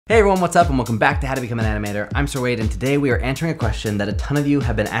Hey everyone, what's up and welcome back to How to Become an Animator. I'm Sir Wade and today we are answering a question that a ton of you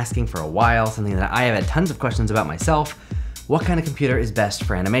have been asking for a while, something that I have had tons of questions about myself. What kind of computer is best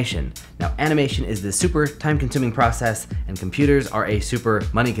for animation? Now, animation is this super time-consuming process and computers are a super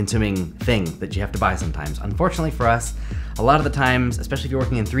money-consuming thing that you have to buy sometimes. Unfortunately for us, a lot of the times, especially if you're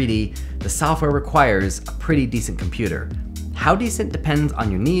working in 3D, the software requires a pretty decent computer. How decent depends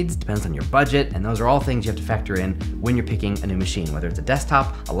on your needs, depends on your budget, and those are all things you have to factor in when you're picking a new machine, whether it's a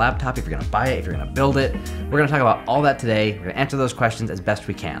desktop, a laptop, if you're gonna buy it, if you're gonna build it. We're gonna talk about all that today. We're gonna answer those questions as best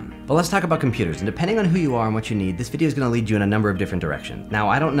we can. But let's talk about computers, and depending on who you are and what you need, this video is gonna lead you in a number of different directions. Now,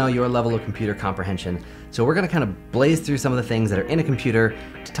 I don't know your level of computer comprehension, so we're gonna kind of blaze through some of the things that are in a computer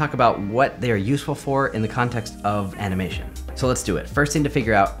to talk about what they are useful for in the context of animation. So let's do it. First thing to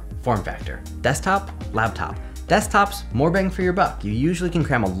figure out, form factor. Desktop, laptop. Desktops, more bang for your buck. You usually can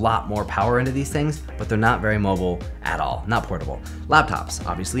cram a lot more power into these things, but they're not very mobile at all, not portable. Laptops,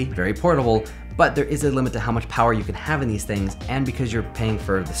 obviously, very portable, but there is a limit to how much power you can have in these things, and because you're paying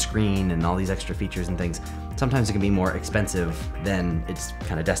for the screen and all these extra features and things, sometimes it can be more expensive than its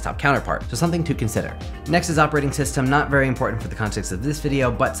kind of desktop counterpart, so something to consider. Next is operating system, not very important for the context of this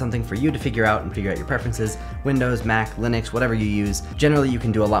video, but something for you to figure out and figure out your preferences. Windows, Mac, Linux, whatever you use. Generally, you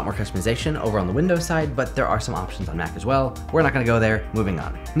can do a lot more customization over on the Windows side, but there are some options on Mac as well. We're not gonna go there, moving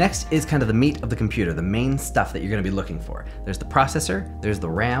on. Next is kind of the meat of the computer, the main stuff that you're gonna be looking for. There's the processor, there's the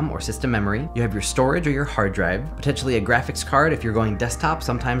RAM or system memory, you have your storage or your hard drive, potentially a graphics card if you're going desktop,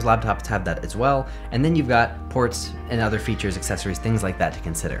 sometimes laptops have that as well, and then you've got ports and other features, accessories, things like that to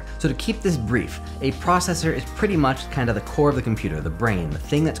consider. So to keep this brief, a processor is pretty much kind of the core of the computer, the brain, the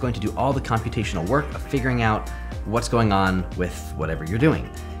thing that's going to do all the computational work of figuring out what's going on with whatever you're doing.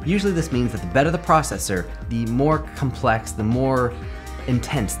 Usually this means that the better the processor, the more complex, the more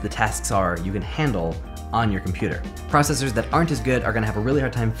intense the tasks are you can handle on your computer. Processors that aren't as good are gonna have a really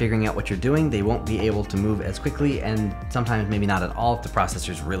hard time figuring out what you're doing. They won't be able to move as quickly and sometimes maybe not at all if the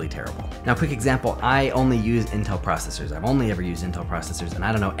processor's really terrible. Now, quick example, I only use Intel processors. I've only ever used Intel processors and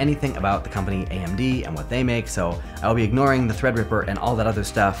I don't know anything about the company AMD and what they make, so I'll be ignoring the Threadripper and all that other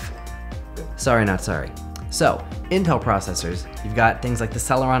stuff. Sorry, not sorry. So, Intel processors, you've got things like the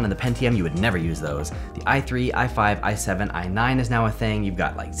Celeron and the Pentium, you would never use those. The i3, i5, i7, i9 is now a thing. You've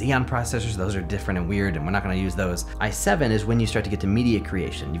got like Xeon processors, those are different and weird and we're not gonna use those. i7 is when you start to get to media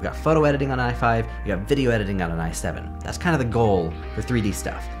creation. You've got photo editing on i5, you got video editing on an i7. That's kind of the goal for 3D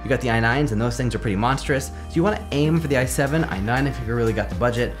stuff. You got the i9s and those things are pretty monstrous. So you wanna aim for the i7, i9 if you really got the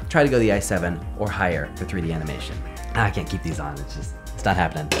budget, try to go the i7 or higher for 3D animation. I can't keep these on, it's not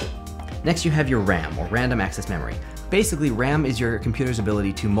happening. Next you have your RAM, or random access memory. Basically, RAM is your computer's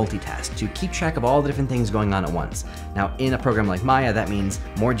ability to multitask, to keep track of all the different things going on at once. Now, in a program like Maya, that means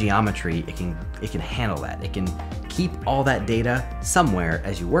more geometry, it can handle that. It can keep all that data somewhere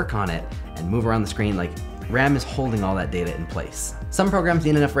as you work on it and move around the screen. Like, RAM is holding all that data in place. Some programs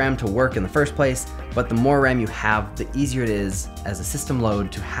need enough RAM to work in the first place, but the more RAM you have, the easier it is as a system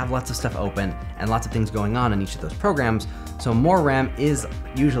load to have lots of stuff open and lots of things going on in each of those programs. So more RAM is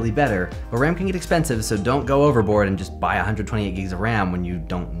usually better, but RAM can get expensive, so don't go overboard and just buy 128 gigs of RAM when you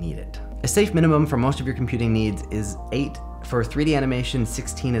don't need it. A safe minimum for most of your computing needs is 8. For 3D animation,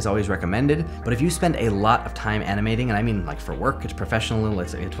 16 is always recommended, but if you spend a lot of time animating, and I mean like for work, it's professional,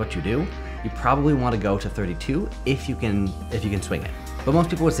 it's what you do, you probably want to go to 32 if you can swing it. But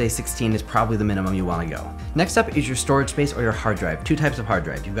most people would say 16 is probably the minimum you want to go. Next up is your storage space or your hard drive. Two types of hard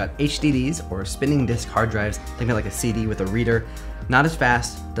drive. You've got HDDs or spinning disk hard drives, think of like a CD with a reader. Not as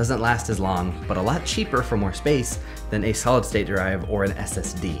fast, doesn't last as long, but a lot cheaper for more space than a solid state drive or an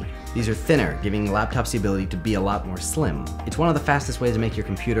SSD. These are thinner, giving laptops the ability to be a lot more slim. It's one of the fastest ways to make your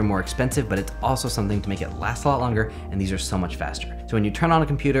computer more expensive, but it's also something to make it last a lot longer, and these are so much faster. So when you turn on a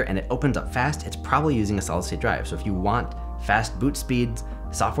computer and it opens up fast, it's probably using a solid state drive. So if you want fast boot speeds,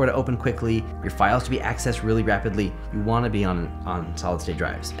 software to open quickly, your files to be accessed really rapidly, you want to be on solid state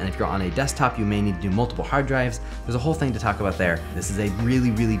drives. And if you're on a desktop, you may need to do multiple hard drives. There's a whole thing to talk about there. This is a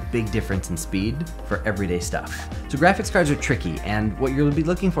really, really big difference in speed for everyday stuff. So graphics cards are tricky, and what you'll be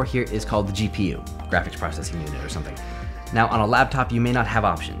looking for here is called the GPU, graphics processing unit or something. Now on a laptop, you may not have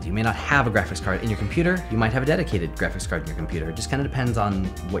options. You may not have a graphics card in your computer. You might have a dedicated graphics card in your computer. It just kind of depends on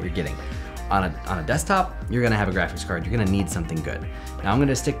what you're getting. On a desktop, you're gonna have a graphics card. You're gonna need something good. Now I'm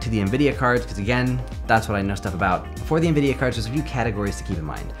gonna stick to the NVIDIA cards because again, that's what I know stuff about. For the NVIDIA cards, there's a few categories to keep in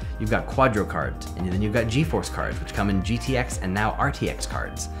mind. You've got Quadro cards, and then you've got GeForce cards, which come in GTX and now RTX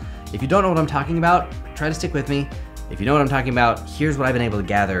cards. If you don't know what I'm talking about, try to stick with me. If you know what I'm talking about, here's what I've been able to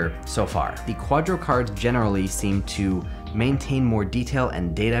gather so far. The Quadro cards generally seem to maintain more detail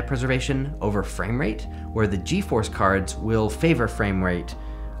and data preservation over frame rate, where the GeForce cards will favor frame rate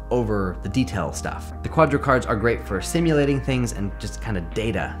over the detail stuff. The Quadro cards are great for simulating things and just kind of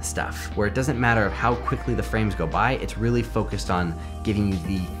data stuff, where it doesn't matter how quickly the frames go by, it's really focused on giving you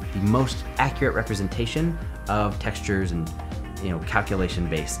the most accurate representation of textures and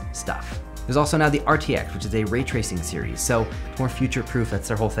calculation-based stuff. There's also now the RTX, which is a ray tracing series, so it's more future-proof, that's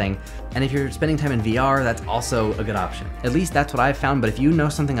their whole thing. And if you're spending time in VR, that's also a good option. At least that's what I've found, but if you know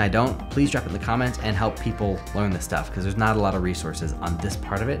something I don't, please drop it in the comments and help people learn this stuff, because there's not a lot of resources on this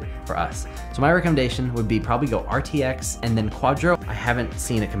part of it for us. So my recommendation would be probably go RTX and then Quadro. I haven't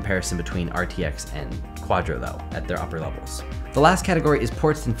seen a comparison between RTX and Quadro though, at their upper levels. The last category is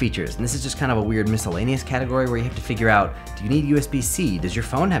ports and features, and this is just kind of a weird miscellaneous category where you have to figure out, do you need USB-C? Does your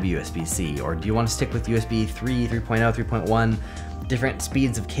phone have USB-C? Or do you want to stick with USB 3, 3.0, 3.1? Different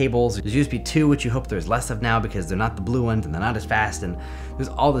speeds of cables. There's USB 2, which you hope there's less of now because they're not the blue ones and they're not as fast, and there's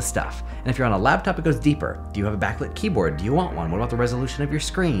all this stuff. And if you're on a laptop, it goes deeper. Do you have a backlit keyboard? Do you want one? What about the resolution of your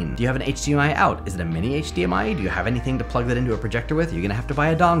screen? Do you have an HDMI out? Is it a mini HDMI? Do you have anything to plug that into a projector with? You're gonna have to buy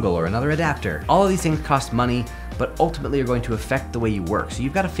a dongle or another adapter. All of these things cost money, but ultimately are going to affect the way you work. So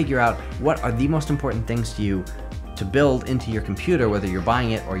you've got to figure out what are the most important things to you to build into your computer, whether you're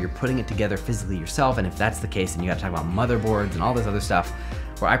buying it or you're putting it together physically yourself. And if that's the case, then you got to talk about motherboards and all this other stuff,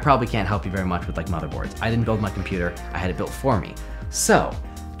 where I probably can't help you very much with like motherboards. I didn't build my computer, I had it built for me. So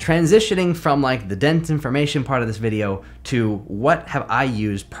transitioning from like the dense information part of this video to what have I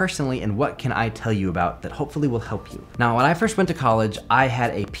used personally and what can I tell you about that hopefully will help you. Now, when I first went to college, I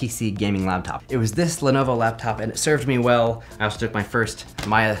had a PC gaming laptop. It was this Lenovo laptop and it served me well. I also took my first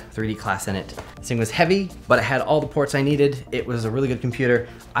Maya 3D class in it. This thing was heavy, but it had all the ports I needed. It was a really good computer.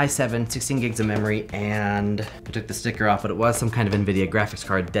 i7, 16 gigs of memory, and I took the sticker off, but it was some kind of NVIDIA graphics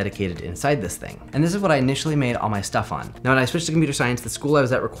card dedicated inside this thing. And this is what I initially made all my stuff on. Now, when I switched to computer science, the school I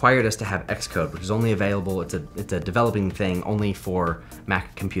was at required us to have Xcode, which is only available, it's a developing thing only for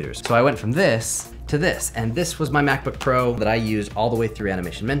Mac computers. So I went from this to this, and this was my MacBook Pro that I used all the way through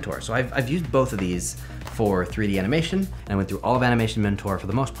Animation Mentor. So I've used both of these for 3D animation, and I went through all of Animation Mentor for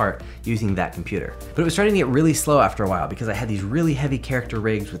the most part using that computer. But it was starting to get really slow after a while because I had these really heavy character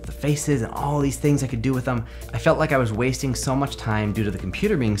rigs with the faces and all these things I could do with them. I felt like I was wasting so much time due to the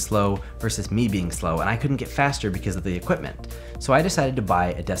computer being slow versus me being slow, and I couldn't get faster because of the equipment. So I decided to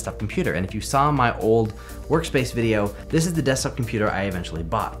buy a desktop computer, and if you saw my old workspace video, this is the desktop computer I eventually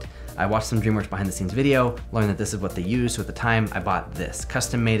bought. I watched some DreamWorks behind the scenes video, learned that this is what they use, so at the time I bought this.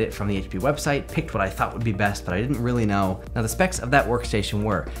 Custom made it from the HP website, picked what I thought would be best, but I didn't really know. Now the specs of that workstation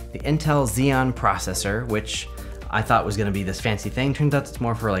were the Intel Xeon processor, which I thought was gonna be this fancy thing. Turns out it's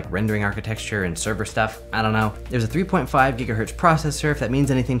more for like rendering architecture and server stuff. I don't know. There's a 3.5 gigahertz processor, if that means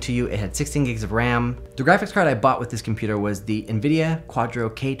anything to you. It had 16 gigs of RAM. The graphics card I bought with this computer was the NVIDIA Quadro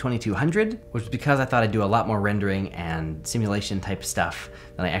K2200, which was because I thought I'd do a lot more rendering and simulation type stuff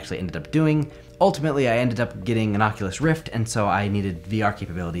than I actually ended up doing. Ultimately, I ended up getting an Oculus Rift, and so I needed VR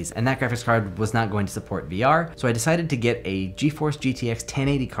capabilities, and that graphics card was not going to support VR, so I decided to get a GeForce GTX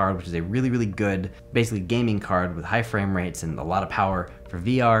 1080 card, which is a really, really good, basically gaming card with high frame rates and a lot of power for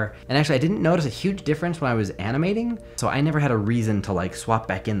VR. And actually, I didn't notice a huge difference when I was animating, so I never had a reason to like swap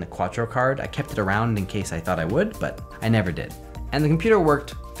back in the Quadro card. I kept it around in case I thought I would, but I never did. And the computer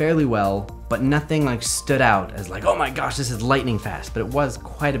worked fairly well, but nothing like stood out as like, oh my gosh, this is lightning fast, but it was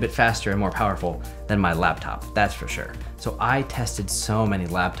quite a bit faster and more powerful than my laptop, that's for sure. So I tested so many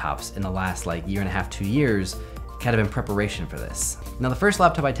laptops in the last like year and a half, 2 years, kind of in preparation for this. Now the first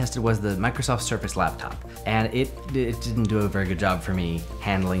laptop I tested was the Microsoft Surface laptop, and it didn't do a very good job for me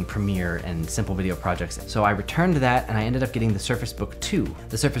handling Premiere and simple video projects. So I returned that and I ended up getting the Surface Book 2.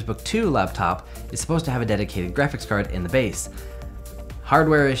 The Surface Book 2 laptop is supposed to have a dedicated graphics card in the base.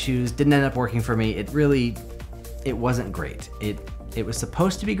 Hardware issues, didn't end up working for me. It wasn't great. It was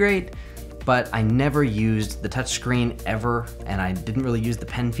supposed to be great, but I never used the touchscreen ever, and I didn't really use the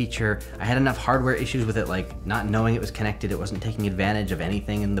pen feature. I had enough hardware issues with it, like not knowing it was connected. It wasn't taking advantage of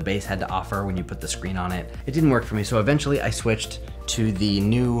anything in the base had to offer when you put the screen on it. It didn't work for me, so eventually I switched to the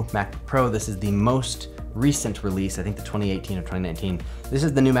new MacBook Pro. This is the most recent release, I think the 2018 or 2019. This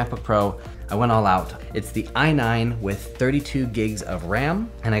is the new MacBook Pro. I went all out. It's the i9 with 32 gigs of RAM,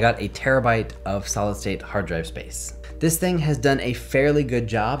 and I got a terabyte of solid state hard drive space. This thing has done a fairly good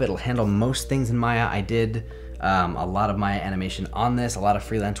job. It'll handle most things in Maya. I did a lot of Maya animation on this, a lot of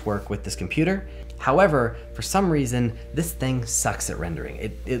freelance work with this computer. However, for some reason, this thing sucks at rendering.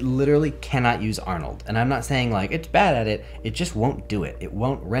 It literally cannot use Arnold. And I'm not saying like it's bad at it, it just won't do it. It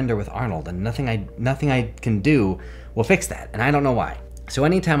won't render with Arnold, and nothing I can do will fix that, and I don't know why. So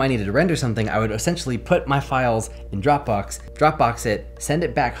anytime I needed to render something, I would essentially put my files in Dropbox it, send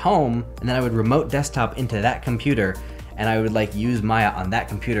it back home, and then I would remote desktop into that computer and I would like use Maya on that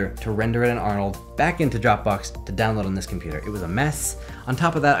computer to render it in Arnold back into Dropbox to download on this computer. It was a mess. On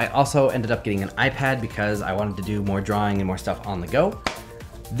top of that, I also ended up getting an iPad because I wanted to do more drawing and more stuff on the go.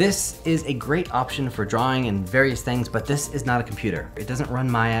 This is a great option for drawing and various things, but this is not a computer. It doesn't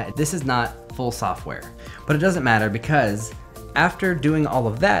run Maya. This is not full software. But it doesn't matter because after doing all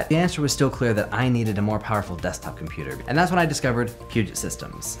of that, the answer was still clear that I needed a more powerful desktop computer. And that's when I discovered Puget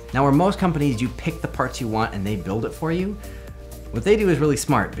Systems. Now, where most companies, you pick the parts you want and they build it for you, what they do is really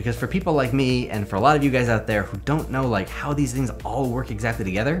smart, because for people like me and for a lot of you guys out there who don't know like how these things all work exactly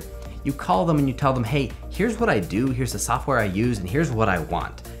together, you call them and you tell them, hey, here's what I do, here's the software I use, and here's what I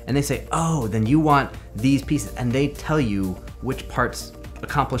want. And they say, oh, then you want these pieces. And they tell you which parts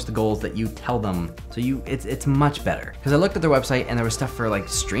accomplish the goals that you tell them. So it's much better. Because I looked at their website and there was stuff for like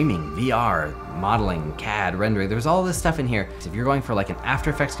streaming, VR, modeling, CAD, rendering. There's all this stuff in here. So if you're going for like an After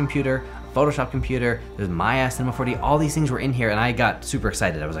Effects computer, Photoshop computer, there's Maya, Cinema 4D, all these things were in here, and I got super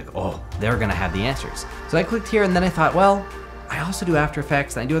excited. I was like, oh, they're gonna have the answers. So I clicked here and then I thought, well, I also do After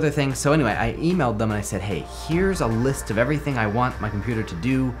Effects and I do other things. So anyway, I emailed them and I said, hey, here's a list of everything I want my computer to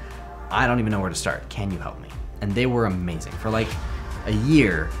do. I don't even know where to start. Can you help me? And they were amazing. For like a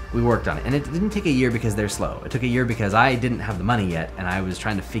year, we worked on it. And it didn't take a year because they're slow. It took a year because I didn't have the money yet, and I was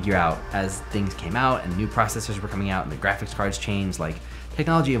trying to figure out as things came out and new processors were coming out and the graphics cards changed, like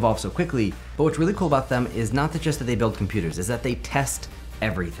technology evolved so quickly. But what's really cool about them is not just that they build computers, is that they test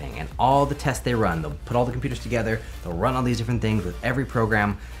everything, and all the tests they run, they'll put all the computers together, they'll run all these different things with every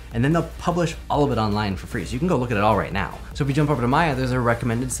program, and then they'll publish all of it online for free. So you can go look at it all right now. So if you jump over to Maya, there's a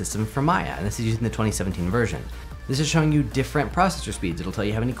recommended system for Maya, and this is using the 2017 version. This is showing you different processor speeds. It'll tell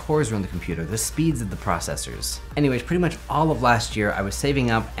you how many cores are in the computer, the speeds of the processors. Anyways, pretty much all of last year, I was saving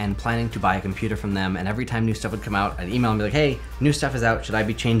up and planning to buy a computer from them, and every time new stuff would come out, I'd email and be like, hey, new stuff is out, should I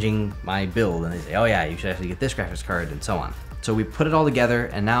be changing my build? And they say, oh yeah, you should actually get this graphics card, and so on. So we put it all together,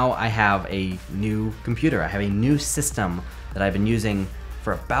 and now I have a new computer. I have a new system that I've been using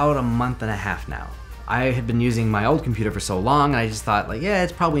for about a month and a half now. I had been using my old computer for so long, and I just thought like, yeah,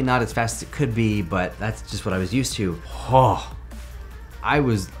 it's probably not as fast as it could be, but that's just what I was used to. Oh, I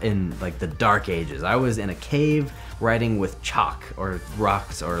was in like the dark ages. I was in a cave writing with chalk or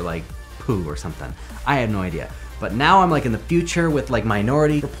rocks or like poo or something. I had no idea. But now I'm like in the future with like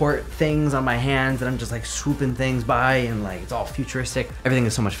Minority Report things on my hands, and I'm just like swooping things by, and like it's all futuristic. Everything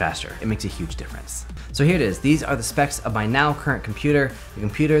is so much faster. It makes a huge difference. So here it is. These are the specs of my now current computer. The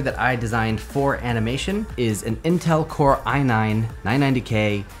computer that I designed for animation is an Intel Core i9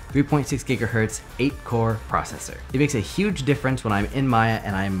 990K 3.6 gigahertz 8-core processor. It makes a huge difference when I'm in Maya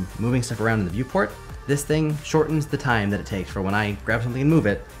and I'm moving stuff around in the viewport. This thing shortens the time that it takes for when I grab something and move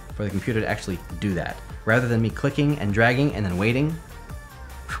it for the computer to actually do that, rather than me clicking and dragging and then waiting.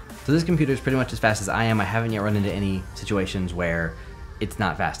 So this computer is pretty much as fast as I am. I haven't yet run into any situations where it's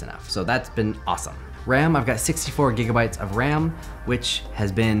not fast enough. So that's been awesome. RAM, I've got 64 gigabytes of RAM, which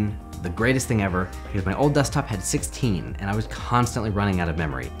has been the greatest thing ever because my old desktop had 16 and I was constantly running out of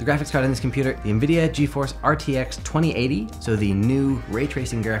memory. The graphics card in this computer, the NVIDIA GeForce RTX 2080, so the new ray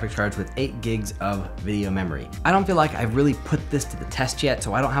tracing graphics cards with 8 gigs of video memory. I don't feel like I've really put this to the test yet,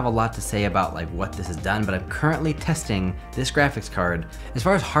 so I don't have a lot to say about like what this has done, but I'm currently testing this graphics card. As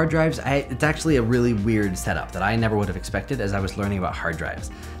far as hard drives, it's actually a really weird setup that I never would have expected as I was learning about hard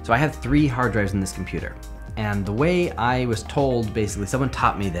drives. So I have 3 hard drives in this computer. And the way I was told, basically someone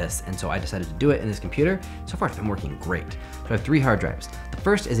taught me this, and so I decided to do it in this computer. So far it's been working great. So I have 3 hard drives. The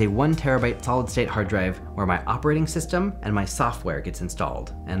first is a 1 terabyte solid state hard drive where my operating system and my software gets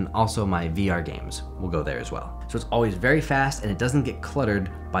installed, and also my VR games will go there as well. So it's always very fast and it doesn't get cluttered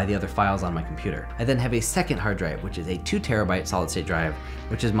by the other files on my computer. I then have a second hard drive, which is a 2 terabyte solid state drive,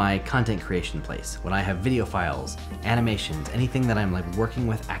 which is my content creation place. When I have video files, animations, anything that I'm like working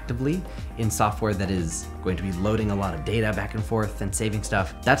with actively in software that is going to be loading a lot of data back and forth and saving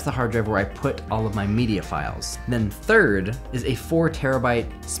stuff, that's the hard drive where I put all of my media files. Then third is a 4 terabyte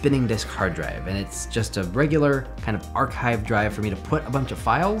spinning disk hard drive, and it's just a regular kind of archive drive for me to put a bunch of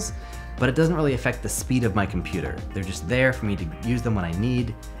files, but it doesn't really affect the speed of my computer. They're just there for me to use them when I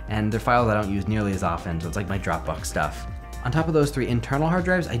need, and they're files I don't use nearly as often, so it's like my Dropbox stuff. On top of those 3 internal hard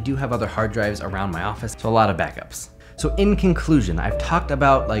drives, I do have other hard drives around my office, so a lot of backups. So in conclusion, I've talked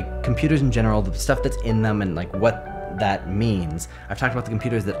about like computers in general, the stuff that's in them and like what that means. I've talked about the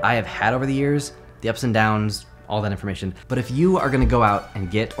computers that I have had over the years, the ups and downs, all that information. But if you are gonna go out and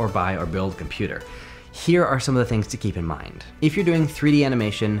get or buy or build a computer, here are some of the things to keep in mind. If you're doing 3D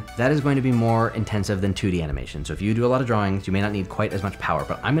animation, that is going to be more intensive than 2D animation. So if you do a lot of drawings, you may not need quite as much power,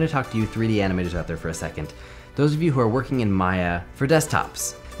 but I'm gonna talk to you 3D animators out there for a second. Those of you who are working in Maya for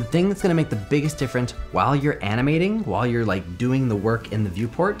desktops. The thing that's gonna make the biggest difference while you're animating, while you're like doing the work in the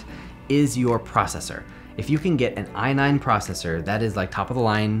viewport, is your processor. If you can get an i9 processor, that is like top of the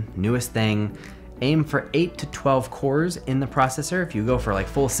line, newest thing, aim for 8 to 12 cores in the processor. If you go for like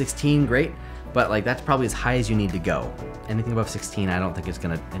full 16, great, but like that's probably as high as you need to go. Anything above 16, I don't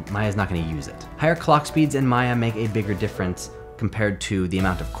think Maya's not gonna use it. Higher clock speeds in Maya make a bigger difference compared to the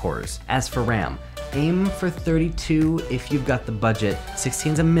amount of cores. As for RAM, aim for 32 if you've got the budget.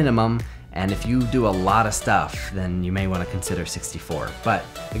 16 is a minimum, and if you do a lot of stuff, then you may wanna consider 64. But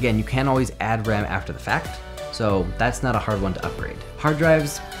again, you can always add RAM after the fact, so that's not a hard one to upgrade. Hard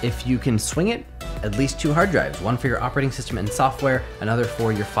drives, if you can swing it, at least 2 hard drives, one for your operating system and software, another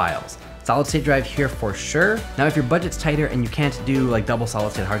for your files. Solid state drive here for sure. Now if your budget's tighter and you can't do like double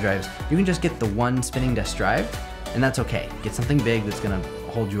solid state hard drives, you can just get the one spinning disk drive, and that's okay. Get something big that's gonna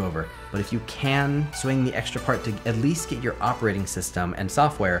hold you over. But if you can swing the extra part to at least get your operating system and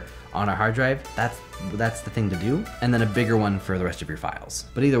software on a hard drive, that's the thing to do. And then a bigger one for the rest of your files.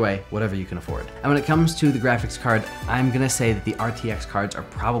 But either way, whatever you can afford. And when it comes to the graphics card, I'm gonna say that the RTX cards are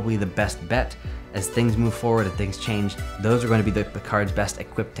probably the best bet. As things move forward and things change, those are going to be the cards best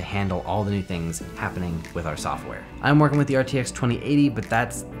equipped to handle all the new things happening with our software. I'm working with the RTX 2080, but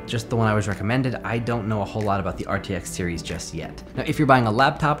that's just the one I was recommended. I don't know a whole lot about the RTX series just yet. Now, if you're buying a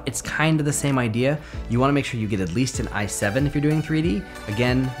laptop, it's kind of the same idea. You want to make sure you get at least an i7 if you're doing 3D.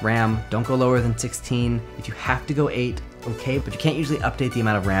 Again, RAM, don't go lower than 16. If you have to go 8, okay, but you can't usually update the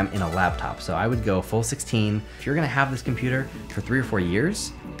amount of RAM in a laptop, so I would go full 16. If you're gonna have this computer for 3 or 4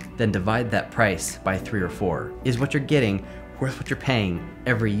 years, then divide that price by 3 or 4. Is what you're getting worth what you're paying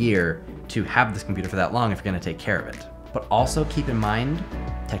every year to have this computer for that long if you're gonna take care of it? But also keep in mind,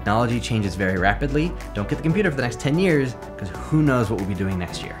 technology changes very rapidly. Don't get the computer for the next 10 years, because who knows what we'll be doing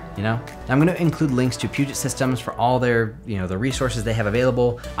next year, you know? I'm gonna include links to Puget Systems for all their, the resources they have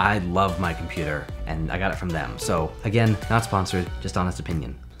available. I love my computer, and I got it from them. So again, not sponsored, just honest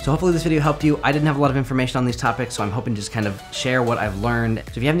opinion. So hopefully this video helped you. I didn't have a lot of information on these topics, so I'm hoping to just kind of share what I've learned.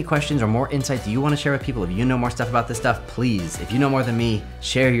 So if you have any questions or more insight that you want to share with people, if you know more stuff about this stuff, please, if you know more than me,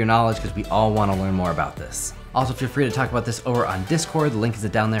 share your knowledge, because we all want to learn more about this. Also, feel free to talk about this over on Discord. The link is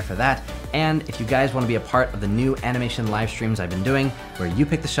down there for that. And if you guys want to be a part of the new animation live streams I've been doing, where you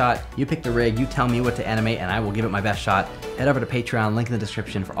pick the shot, you pick the rig, you tell me what to animate, and I will give it my best shot, head over to Patreon, link in the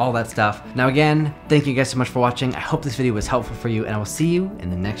description for all that stuff. Now again, thank you guys so much for watching. I hope this video was helpful for you, and I will see you in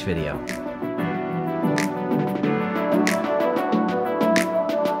the next video.